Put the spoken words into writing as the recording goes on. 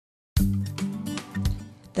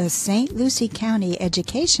The St. Lucie County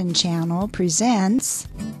Education Channel presents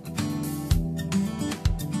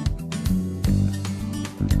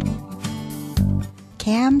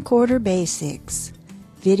Camcorder Basics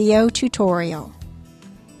Video Tutorial.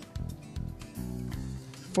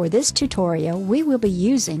 For this tutorial, we will be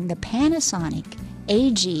using the Panasonic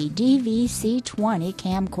AG-DVC20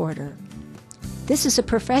 camcorder. This is a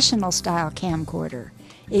professional style camcorder.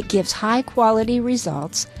 It gives high quality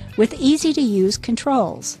results with easy to use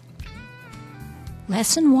controls.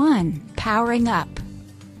 Lesson 1. Powering up.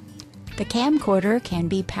 The camcorder can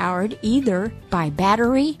be powered either by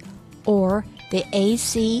battery or the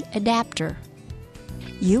AC adapter.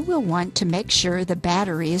 You will want to make sure the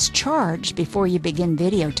battery is charged before you begin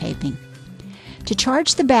videotaping. To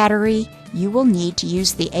charge the battery, you will need to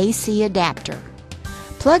use the AC adapter.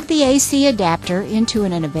 Plug the AC adapter into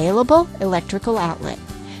an available electrical outlet.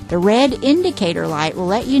 The red indicator light will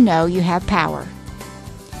let you know you have power.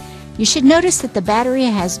 You should notice that the battery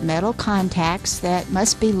has metal contacts that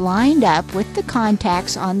must be lined up with the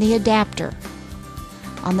contacts on the adapter.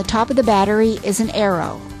 On the top of the battery is an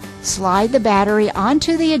arrow. Slide the battery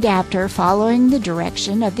onto the adapter following the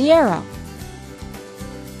direction of the arrow.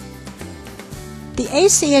 The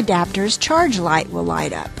AC adapter's charge light will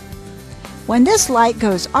light up. When this light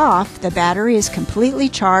goes off, the battery is completely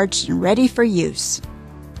charged and ready for use.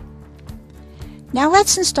 Now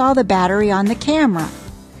let's install the battery on the camera.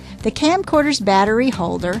 The camcorder's battery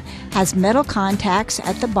holder has metal contacts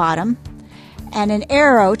at the bottom and an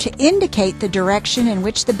arrow to indicate the direction in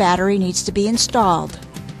which the battery needs to be installed.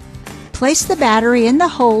 Place the battery in the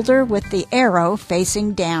holder with the arrow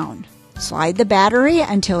facing down. Slide the battery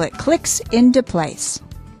until it clicks into place.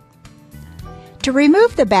 To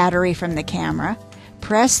remove the battery from the camera,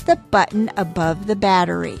 press the button above the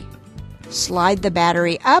battery. Slide the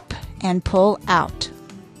battery up and pull out.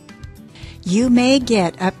 You may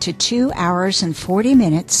get up to 2 hours and 40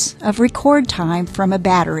 minutes of record time from a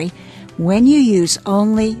battery when you use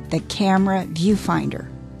only the camera viewfinder.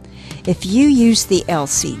 If you use the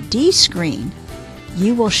LCD screen,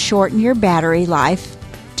 you will shorten your battery life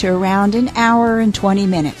to around 1 hour and 20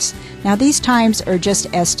 minutes. Now these times are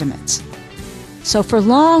just estimates. So for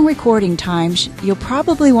long recording times, you'll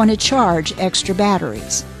probably want to charge extra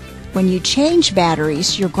batteries. When you change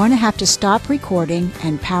batteries, you're going to have to stop recording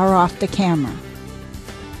and power off the camera.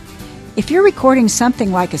 If you're recording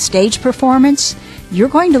something like a stage performance, you're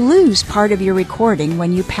going to lose part of your recording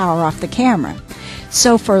when you power off the camera.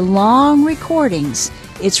 So for long recordings,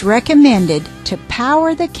 it's recommended to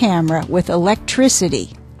power the camera with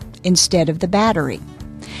electricity instead of the battery.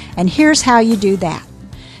 And here's how you do that.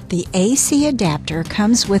 The AC adapter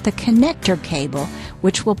comes with a connector cable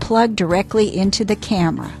which will plug directly into the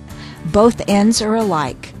camera. Both ends are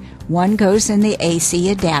alike. One goes in the AC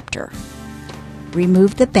adapter.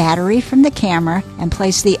 Remove the battery from the camera and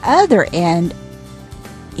place the other end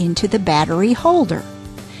into the battery holder.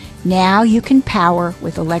 Now you can power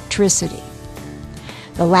with electricity.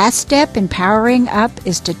 The last step in powering up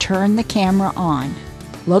is to turn the camera on.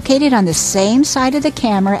 Located on the same side of the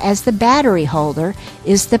camera as the battery holder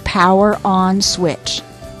is the power on switch.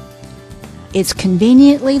 It's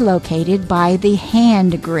conveniently located by the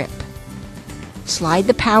hand grip. Slide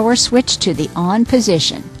the power switch to the on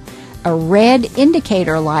position. A red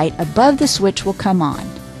indicator light above the switch will come on,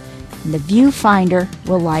 and the viewfinder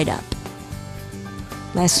will light up.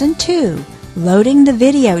 Lesson 2. Loading the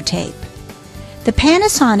videotape. The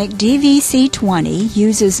Panasonic DVC20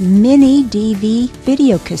 uses mini DV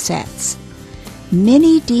video cassettes.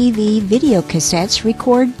 Mini DV video cassettes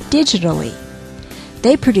record digitally.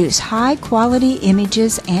 They produce high-quality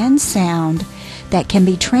images and sound that can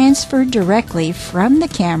be transferred directly from the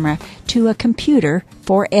camera to a computer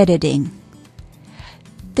for editing.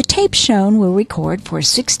 The tape shown will record for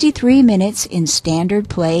 63 minutes in standard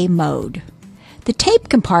play mode. The tape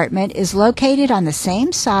compartment is located on the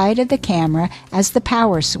same side of the camera as the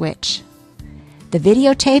power switch. The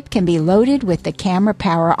videotape can be loaded with the camera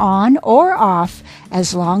power on or off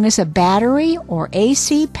as long as a battery or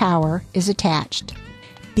AC power is attached.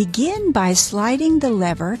 Begin by sliding the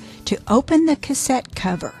lever to open the cassette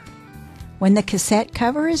cover. When the cassette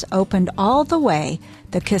cover is opened all the way,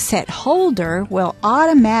 the cassette holder will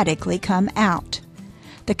automatically come out.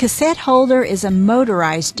 The cassette holder is a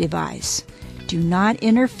motorized device. Do not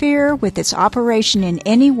interfere with its operation in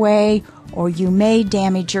any way or you may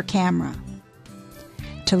damage your camera.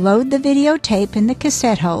 To load the videotape in the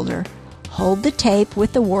cassette holder, hold the tape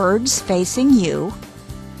with the words facing you.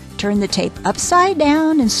 Turn the tape upside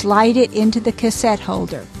down and slide it into the cassette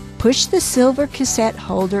holder. Push the silver cassette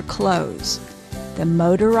holder close. the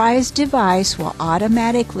motorized device will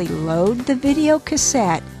automatically load the video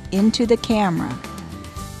cassette into the camera.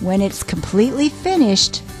 When it's completely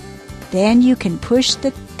finished, then you can push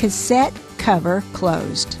the cassette cover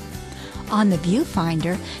closed. On the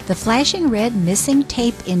viewfinder, the flashing red missing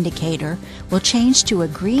tape indicator will change to a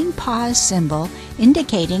green pause symbol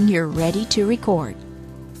indicating you're ready to record.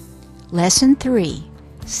 Lesson 3.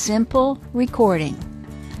 Simple recording.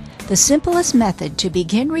 The simplest method to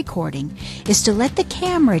begin recording is to let the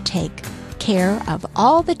camera take care of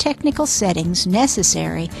all the technical settings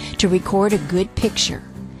necessary to record a good picture.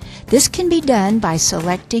 This can be done by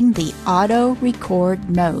selecting the Auto Record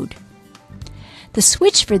mode. The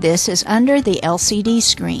switch for this is under the LCD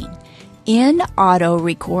screen. In Auto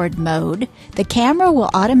Record mode, the camera will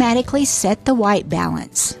automatically set the white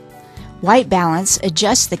balance. White balance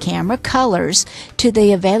adjusts the camera colors to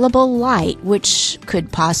the available light, which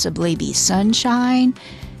could possibly be sunshine,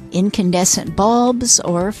 incandescent bulbs,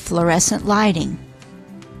 or fluorescent lighting.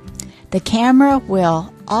 The camera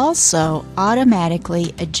will also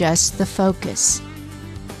automatically adjust the focus.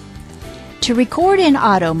 To record in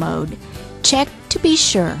auto mode, check to be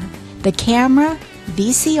sure the camera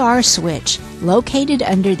VCR switch located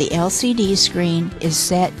under the LCD screen is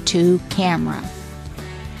set to camera.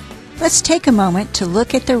 Let's take a moment to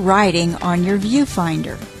look at the writing on your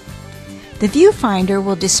viewfinder. The viewfinder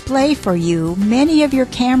will display for you many of your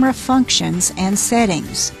camera functions and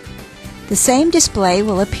settings. The same display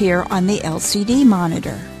will appear on the LCD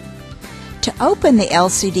monitor. To open the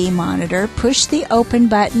LCD monitor, push the open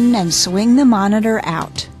button and swing the monitor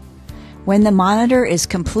out. When the monitor is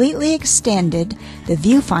completely extended, the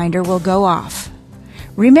viewfinder will go off.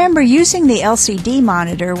 Remember, using the LCD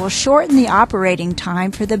monitor will shorten the operating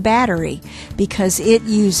time for the battery because it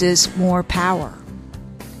uses more power.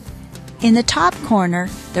 In the top corner,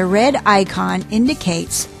 the red icon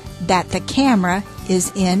indicates that the camera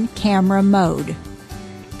is in camera mode.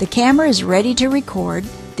 The camera is ready to record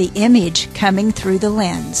the image coming through the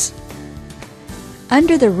lens.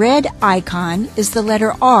 Under the red icon is the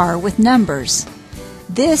letter R with numbers.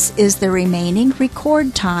 This is the remaining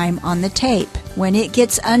record time on the tape. When it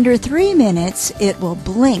gets under 3 minutes, it will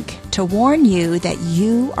blink to warn you that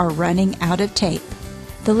you are running out of tape.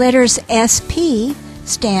 The letters SP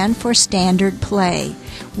stand for standard play,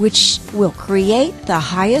 which will create the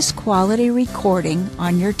highest quality recording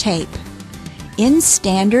on your tape. In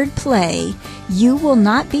standard play, you will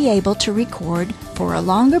not be able to record for a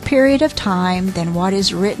longer period of time than what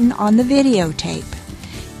is written on the videotape.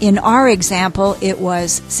 In our example, it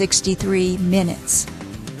was 63 minutes.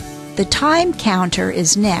 The time counter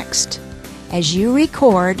is next. As you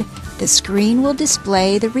record, the screen will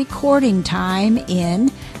display the recording time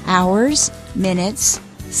in hours, minutes,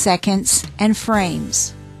 seconds, and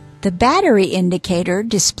frames. The battery indicator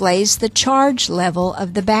displays the charge level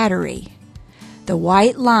of the battery. The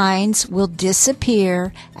white lines will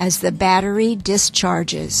disappear as the battery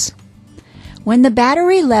discharges. When the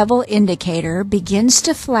battery level indicator begins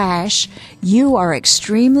to flash, you are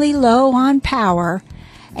extremely low on power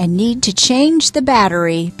and need to change the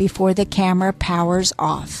battery before the camera powers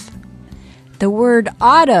off. The word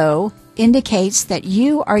auto indicates that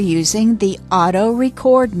you are using the auto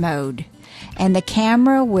record mode, and the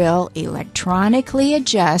camera will electronically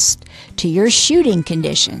adjust to your shooting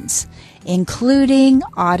conditions, including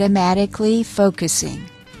automatically focusing.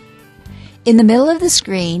 In the middle of the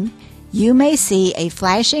screen, you may see a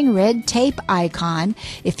flashing red tape icon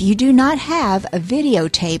if you do not have a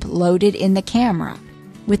videotape loaded in the camera.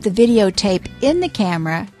 With the videotape in the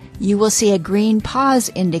camera, you will see a green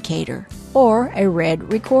pause indicator or a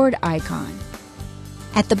red record icon.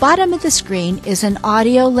 At the bottom of the screen is an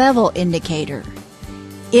audio level indicator.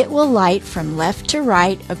 It will light from left to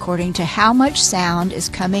right according to how much sound is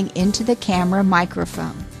coming into the camera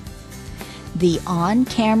microphone. The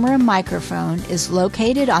on-camera microphone is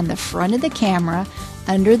located on the front of the camera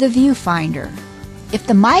under the viewfinder. If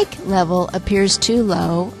the mic level appears too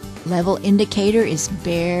low, level indicator is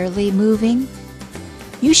barely moving,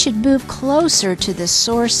 you should move closer to the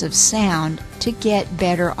source of sound to get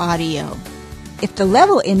better audio. If the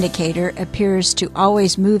level indicator appears to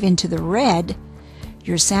always move into the red,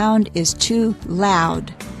 your sound is too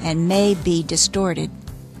loud and may be distorted.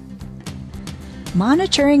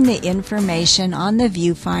 Monitoring the information on the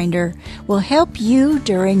viewfinder will help you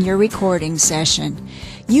during your recording session.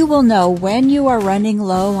 You will know when you are running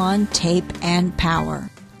low on tape and power.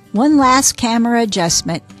 One last camera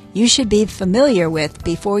adjustment you should be familiar with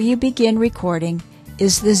before you begin recording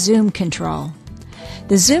is the zoom control.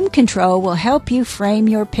 The zoom control will help you frame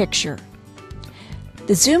your picture.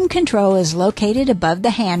 The zoom control is located above the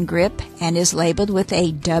hand grip and is labeled with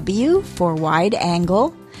a W for wide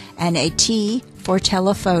angle and a T for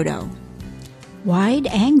telephoto. Wide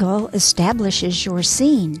angle establishes your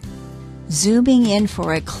scene. Zooming in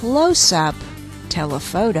for a close-up,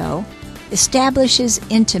 telephoto, establishes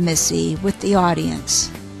intimacy with the audience.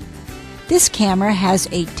 This camera has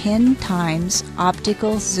a 10 times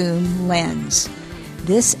optical zoom lens.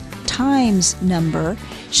 This times number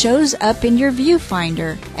shows up in your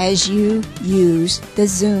viewfinder as you use the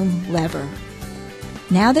zoom lever.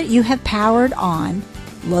 Now that you have powered on,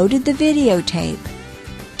 loaded the videotape,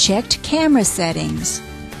 checked camera settings,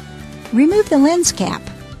 remove the lens cap.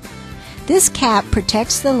 This cap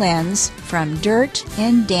protects the lens from dirt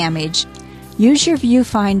and damage. Use your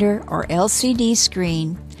viewfinder or LCD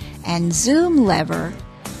screen and zoom lever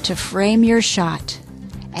to frame your shot,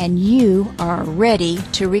 and you are ready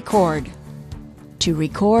to record. To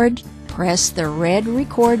record, press the red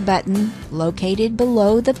record button located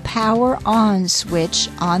below the power on switch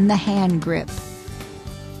on the hand grip.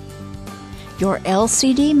 Your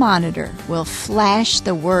LCD monitor will flash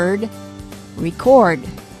the word record,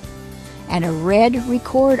 and a red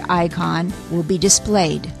record icon will be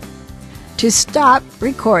displayed. To stop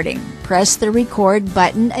recording, press the record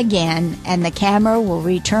button again and the camera will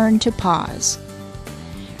return to pause.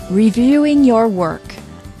 Reviewing your work.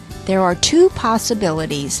 There are two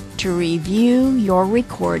possibilities to review your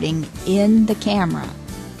recording in the camera.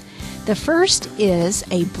 The first is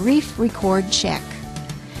a brief record check.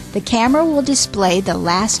 The camera will display the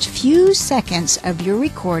last few seconds of your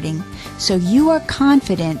recording so you are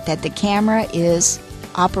confident that the camera is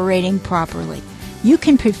operating properly. You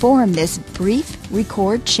can perform this brief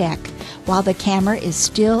record check while the camera is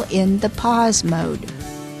still in the pause mode.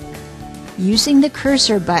 Using the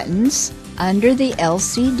cursor buttons under the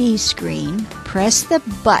LCD screen, press the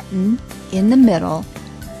button in the middle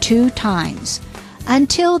 2 times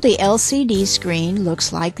until the LCD screen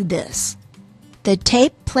looks like this. The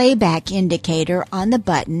tape playback indicator on the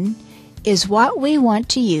button is what we want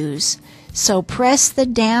to use, so press the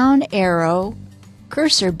down arrow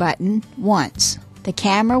cursor button once. The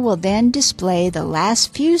camera will then display the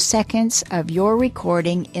last few seconds of your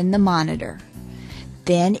recording in the monitor.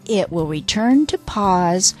 Then it will return to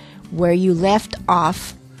pause where you left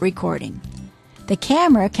off recording. The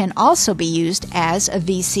camera can also be used as a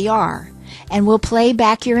VCR and will play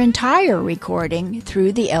back your entire recording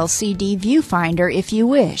through the LCD viewfinder if you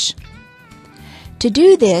wish. To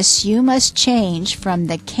do this, you must change from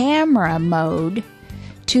the camera mode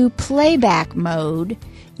to playback mode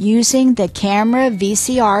using the camera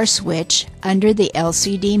VCR switch under the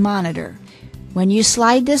LCD monitor. When you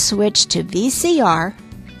slide the switch to VCR,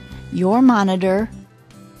 your monitor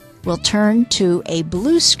will turn to a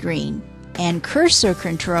blue screen and cursor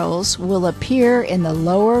controls will appear in the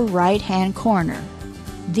lower right-hand corner.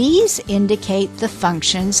 These indicate the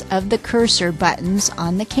functions of the cursor buttons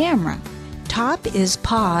on the camera. Top is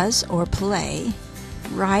pause or play,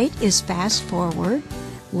 right is fast forward,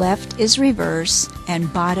 left is reverse,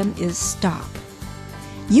 and bottom is stop.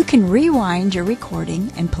 You can rewind your recording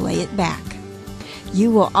and play it back.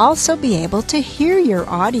 You will also be able to hear your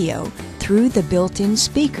audio through the built-in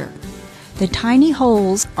speaker. The tiny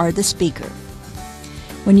holes are the speaker.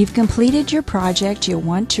 When you've completed your project, you'll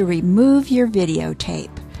want to remove your videotape.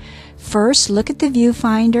 First, look at the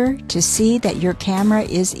viewfinder to see that your camera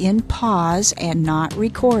is in pause and not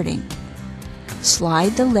recording.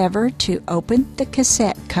 Slide the lever to open the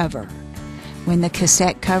cassette cover. When the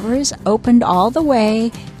cassette cover is opened all the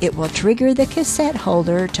way, it will trigger the cassette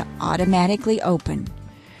holder to automatically open.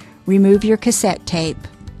 Remove your cassette tape.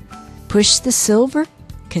 Push the silver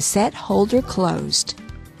cassette holder closed.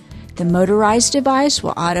 The motorized device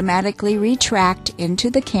will automatically retract into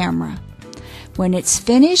the camera. When it's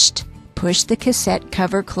finished, push the cassette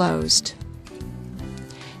cover closed.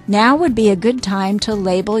 Now would be a good time to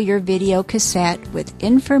label your video cassette with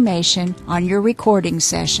information on your recording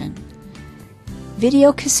session.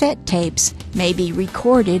 Video cassette tapes may be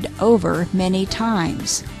recorded over many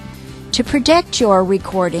times. To protect your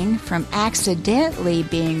recording from accidentally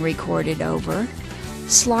being recorded over,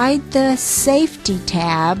 slide the safety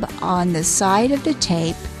tab on the side of the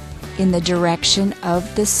tape in the direction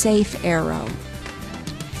of the safe arrow.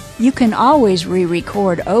 You can always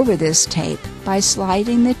re-record over this tape by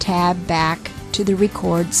sliding the tab back to the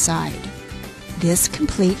record side. This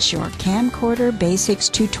completes your Camcorder Basics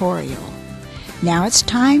tutorial. Now it's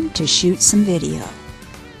time to shoot some video.